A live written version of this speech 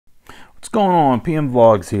What's going on? PM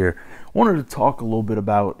Vlogs here. Wanted to talk a little bit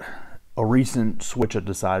about a recent switch I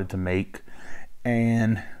decided to make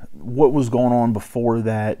and what was going on before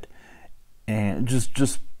that, and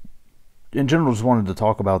just in general just wanted to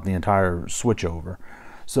talk about the entire switch over.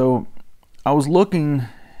 So I was looking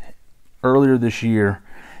earlier this year,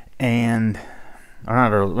 and or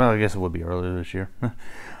not early, well, I guess it would be earlier this year,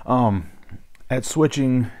 at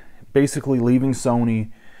switching, basically leaving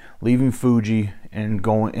Sony, leaving Fuji, and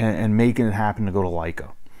going and making it happen to go to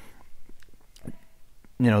Leica.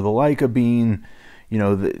 You know, the Leica being, you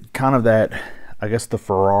know, the kind of that, I guess, the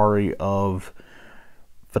Ferrari of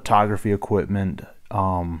photography equipment.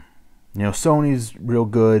 You know, Sony's real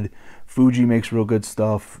good, Fuji makes real good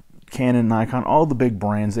stuff, Canon, Nikon, all the big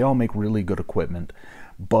brands, they all make really good equipment.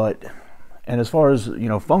 But, and as far as, you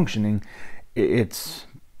know, functioning,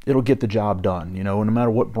 it'll get the job done. You know, no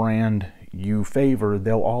matter what brand you favor,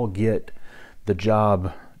 they'll all get the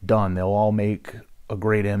job done. They'll all make a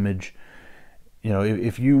great image. You know,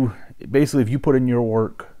 if you put in your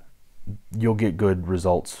work, you'll get good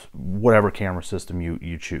results, whatever camera system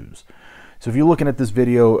you choose. So if you're looking at this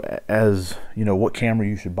video as, you know, what camera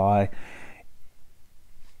you should buy,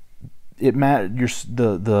 it matters,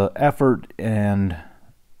 the effort and,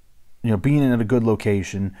 you know, being in a good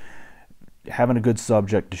location, having a good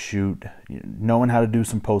subject to shoot, knowing how to do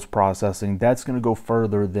some post-processing, that's going to go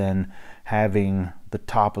further than having the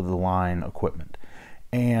top of the line equipment.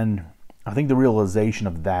 And I think the realization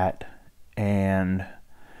of that, and,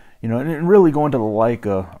 you know, and really going to the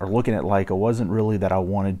Leica, or looking at Leica, wasn't really that I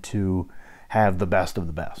wanted to have the best of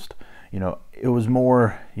the best. You know, it was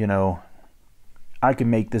more, you know, I can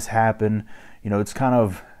make this happen. You know, it's kind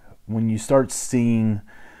of when you start seeing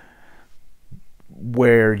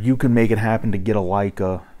where you can make it happen to get a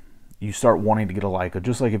Leica, you start wanting to get a Leica.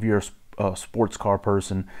 Just like if you're a sports car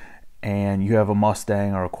person and you have a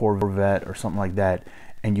Mustang or a Corvette or something like that,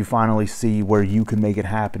 and you finally see where you can make it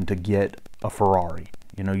happen to get a Ferrari.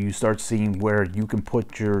 You know, you start seeing where you can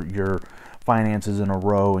put your finances in a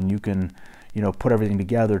row and you can, you know, put everything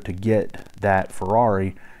together to get that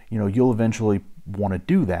Ferrari. You know, you'll eventually want to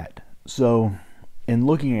do that. So in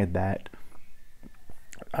looking at that,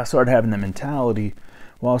 I started having the mentality,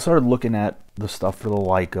 well, I started looking at the stuff for the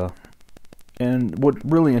Leica, and what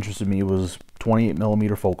really interested me was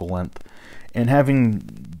 28mm focal length, and having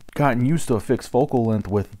gotten used to a fixed focal length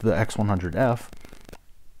with the X100F,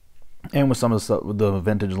 and with some of the stuff with the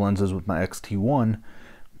vintage lenses with my X-T1,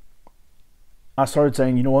 I started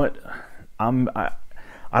saying, you know what, I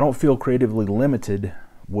don't feel creatively limited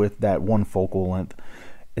with that one focal length.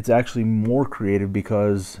 It's actually more creative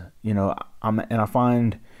because, you know, I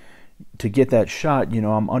find to get that shot, you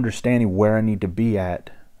know, I'm understanding where I need to be at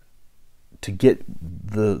to get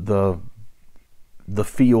the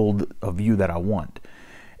field of view that I want.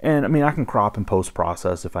 And I mean, I can crop and post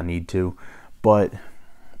process if I need to, but,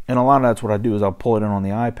 and a lot of that's what I do is I'll pull it in on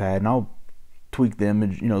the iPad and I'll tweak the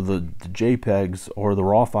image, you know, the JPEGs or the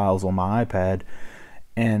raw files on my iPad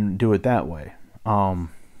and do it that way.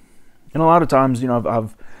 And a lot of times, you know,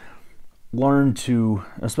 I've learned to,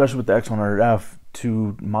 especially with the X100F,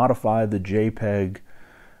 to modify the JPEG,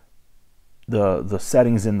 the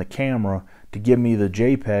settings in the camera to give me the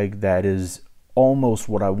JPEG that is almost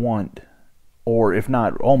what I want, or if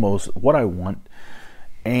not almost what I want,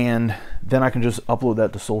 and then I can just upload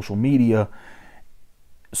that to social media.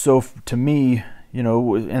 So to me, you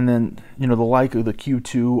know, and then, you know, the Leica, the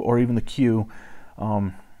Q2 or even the Q,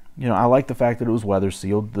 you know, I like the fact that it was weather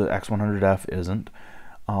sealed. The X100F isn't.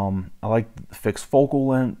 I like fixed focal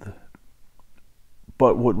length,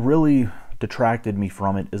 but what really detracted me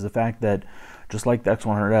from it is the fact that, just like the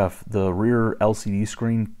X100F, the rear LCD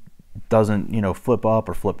screen doesn't, you know, flip up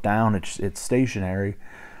or flip down. It's stationary.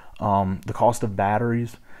 The cost of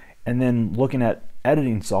batteries, and then looking at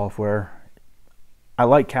editing software, I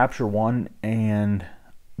like Capture One, and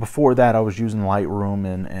before that I was using Lightroom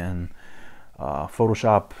and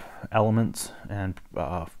Photoshop Elements and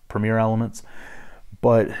Premiere Elements.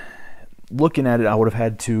 But looking at it, I would have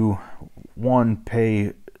had to, one,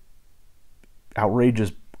 pay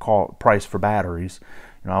outrageous price for batteries.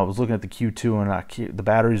 You know, I was looking at the Q2, and the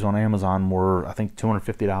batteries on Amazon were, I think,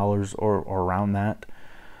 $250 or around that.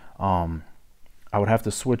 I would have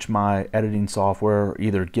to switch my editing software,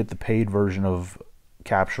 either get the paid version of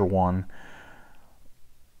Capture One,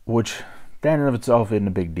 which that in and of itself isn't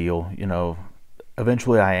a big deal. You know,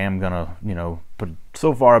 eventually I am gonna, you know, but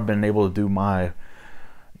so far I've been able to do my,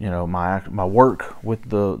 you know, my work with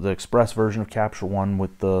the express version of Capture One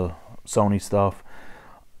with the Sony stuff,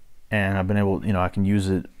 and I've been able, you know, I can use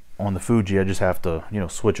it on the Fuji. I just have to, you know,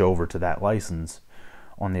 switch over to that license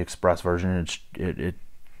on the express version. It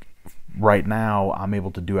right now I'm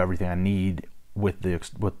able to do everything I need with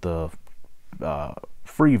the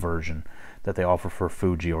free version that they offer for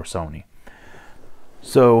Fuji or Sony.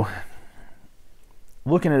 So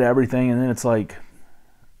looking at everything, and then it's like,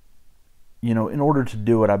 you know, in order to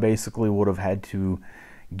do it, I basically would have had to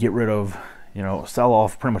get rid of, you know, sell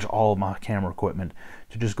off pretty much all of my camera equipment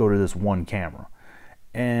to just go to this one camera.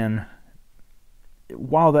 And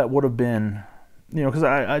while that would have been, you know, because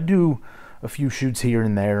I do a few shoots here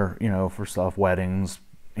and there, you know, for stuff, weddings,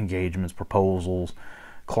 engagements, proposals,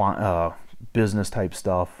 business type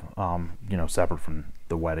stuff, you know, separate from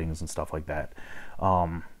the weddings and stuff like that.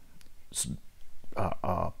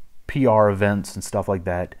 PR events and stuff like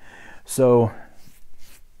that. So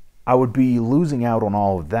I would be losing out on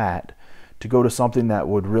all of that to go to something that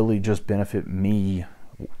would really just benefit me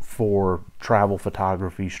for travel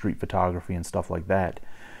photography, street photography, and stuff like that.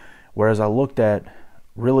 Whereas I looked at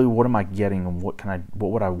really what am I getting and what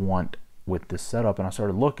would I want with this setup, and I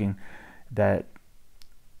started looking that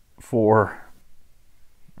for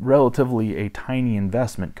relatively a tiny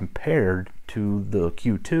investment compared to the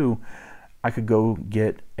Q2, I could go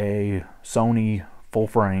get a Sony full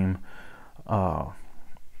frame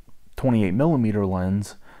 28mm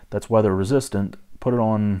lens that's weather resistant, put it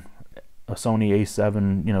on a Sony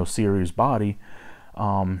A7, you know, series body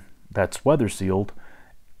that's weather sealed,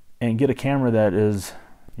 and get a camera that is,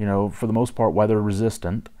 you know, for the most part weather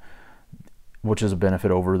resistant, which is a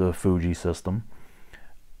benefit over the Fuji system.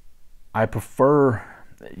 I prefer,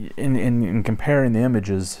 in comparing the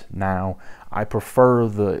images now, I prefer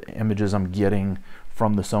the images I'm getting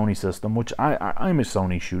from the Sony system, which I'm a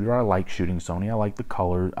Sony shooter. I like shooting Sony. I like the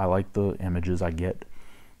color. I like the images I get.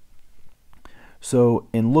 So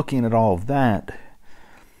in looking at all of that,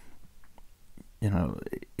 you know,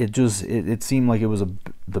 it seemed like it was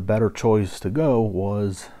the better choice to go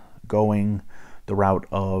was going the route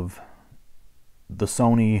of the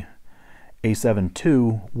Sony A7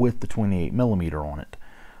 II with the 28mm on it.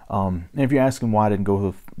 And if you're asking why I didn't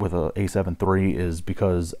go with a A7 III, is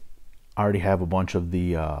because I already have a bunch of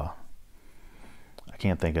the I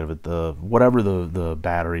can't think of it, whatever the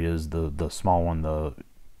battery is, the small one, the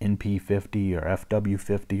NP50 or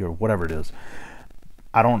FW50 or whatever it is.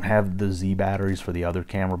 I don't have the Z batteries for the other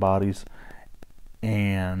camera bodies,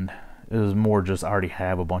 and it was more just I already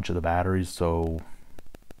have a bunch of the batteries, so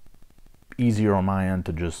easier on my end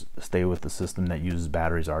to just stay with the system that uses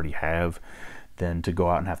batteries I already have than to go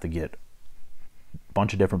out and have to get a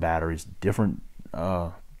bunch of different batteries, different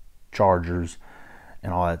chargers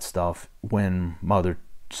and all that stuff when other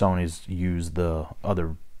Sonys use the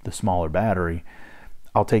smaller battery.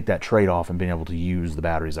 I'll take that trade-off and being able to use the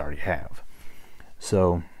batteries I already have.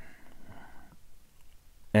 So,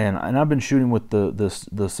 and I've been shooting with the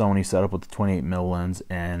Sony setup with the 28mm lens,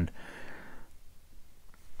 and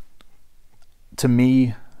to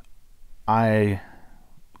me, I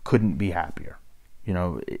couldn't be happier. You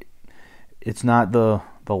know, it's not the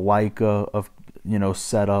Leica of, you know,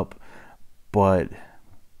 setup, but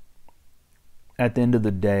at the end of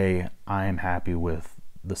the day, I am happy with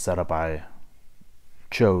the setup I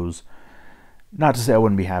chose. Not to say I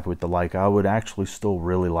wouldn't be happy with the Leica. I would actually still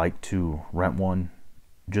really like to rent one,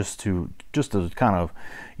 just to kind of,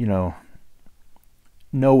 you know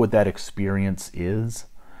what that experience is.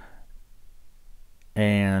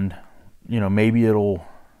 And, you know, maybe it'll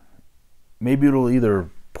either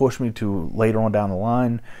push me to later on down the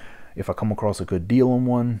line, if I come across a good deal on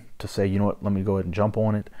one, to say, you know what, let me go ahead and jump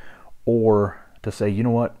on it, or to say, you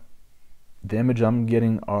know what, the image I'm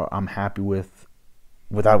getting I'm happy with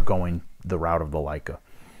without going the route of the Leica.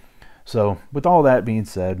 So with all that being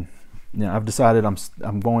said, you know, I've decided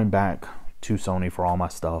I'm going back to Sony for all my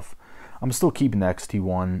stuff. I'm still keeping the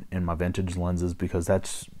X-T1 in my vintage lenses because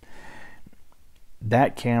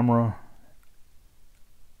that camera,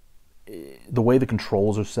 the way the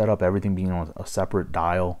controls are set up, everything being on a separate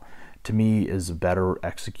dial, to me is better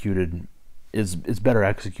executed. Is better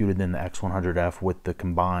executed than the X100F with the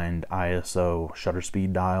combined ISO shutter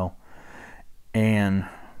speed dial. And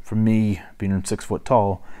for me, being 6 foot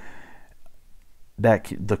tall,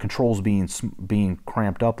 that the controls being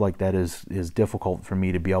cramped up like that is difficult for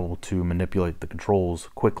me to be able to manipulate the controls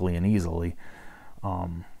quickly and easily.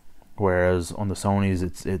 Whereas on the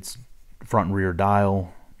Sonys, it's front and rear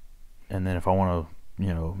dial, and then if I want to,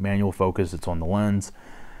 you know, manual focus, it's on the lens.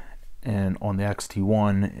 And on the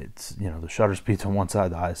X-T1, it's, you know, the shutter speed's on one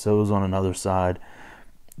side, the ISO's on another side,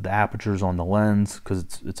 the aperture's on the lens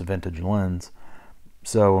because it's a vintage lens.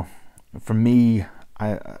 So for me,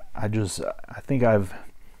 I think I've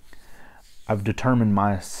determined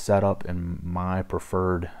my setup and my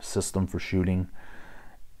preferred system for shooting,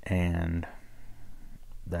 and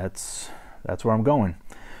that's where I'm going.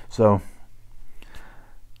 So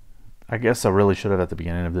I guess I really should have at the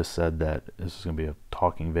beginning of this said that this is going to be a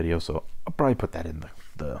talking video, so I'll probably put that in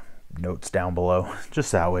the notes down below,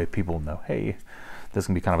 just that way people know, hey, this is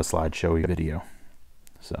going to be kind of a slideshowy video.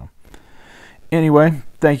 So anyway,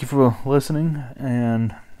 thank you for listening,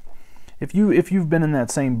 and if you've been in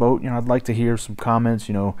that same boat, I'd like to hear some comments.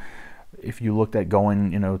 If you looked at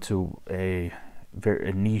going, to a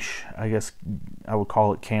very niche, I guess I would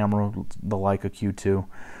call it, camera, the Leica Q2,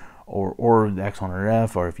 or the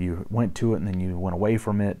X100F, or if you went to it and then you went away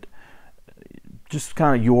from it, just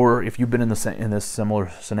kind of if you've been in this similar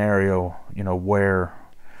scenario,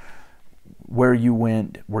 where you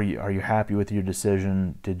went, are you happy with your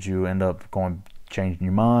decision? Did you end up changing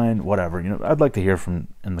your mind? Whatever, I'd like to hear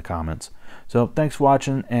in the comments. So thanks for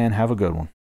watching, and have a good one.